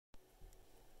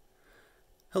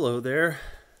Hello there.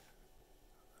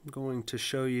 I'm going to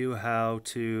show you how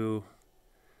to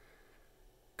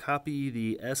copy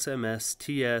the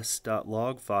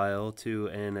smsts.log file to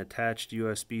an attached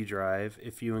USB drive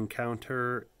if you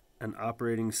encounter an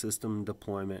operating system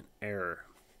deployment error.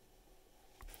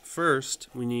 First,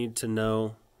 we need to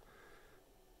know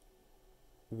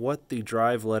what the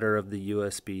drive letter of the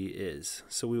USB is.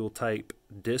 So we will type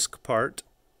disk part.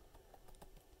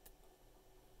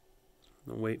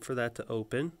 I'll wait for that to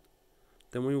open.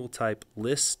 Then we will type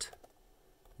list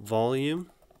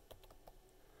volume,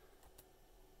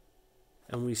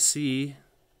 and we see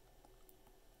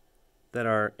that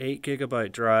our 8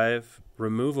 GB drive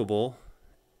removable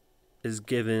is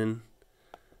given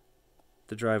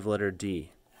the drive letter D.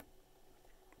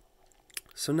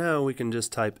 So now we can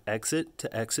just type exit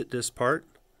to exit disk part,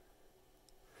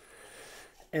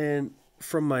 and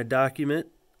from my document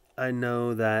I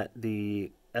know that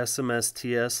the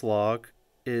smsts.log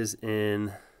is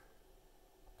in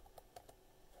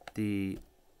the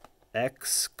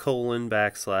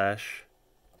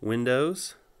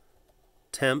x:/Windows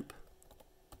temp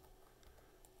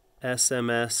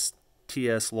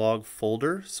smsts.log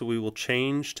folder, so we will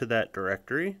change to that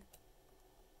directory.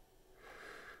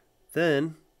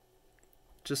 Then,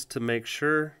 just to make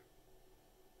sure,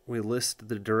 we list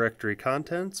the directory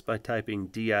contents by typing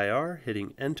dir,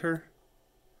 hitting enter,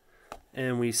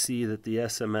 and we see that the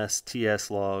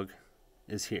smsts.log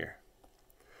is here.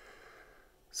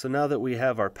 So now that we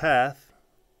have our path,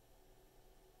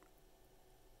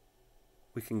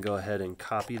 we can go ahead and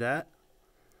copy that.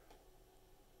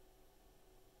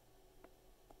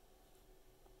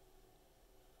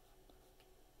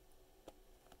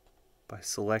 By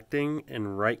selecting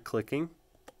and right-clicking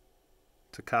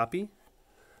to copy.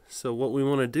 So what we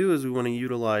want to do is we want to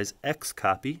utilize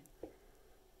xcopy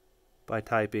by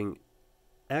typing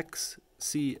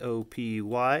xcopy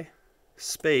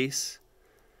space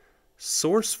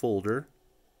source folder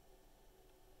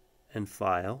and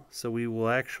file. So we will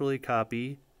actually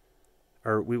copy,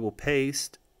 or we will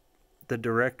paste the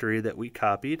directory that we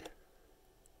copied,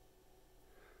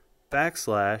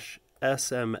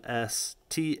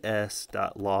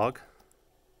 /smsts.log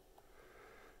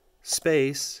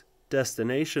space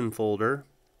destination folder,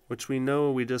 which we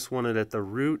know we just want it at the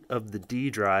root of the D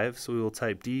drive, so we will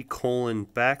type D://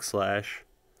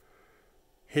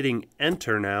 hitting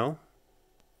enter now.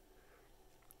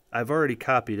 I've already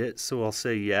copied it, so I'll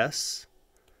say yes.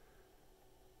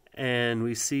 And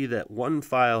we see that one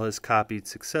file has copied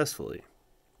successfully.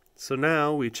 So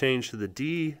now we change to the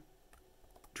D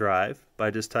drive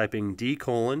by just typing D:/,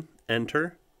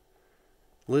 enter,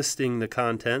 listing the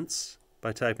contents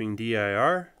by typing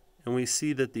dir, and we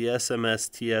see that the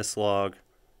smsts.log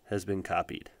has been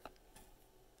copied.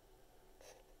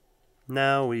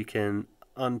 Now we can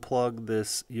unplug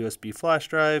this USB flash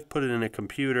drive, put it in a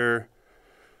computer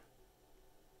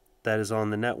that is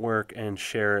on the network, and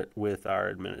share it with our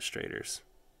administrators.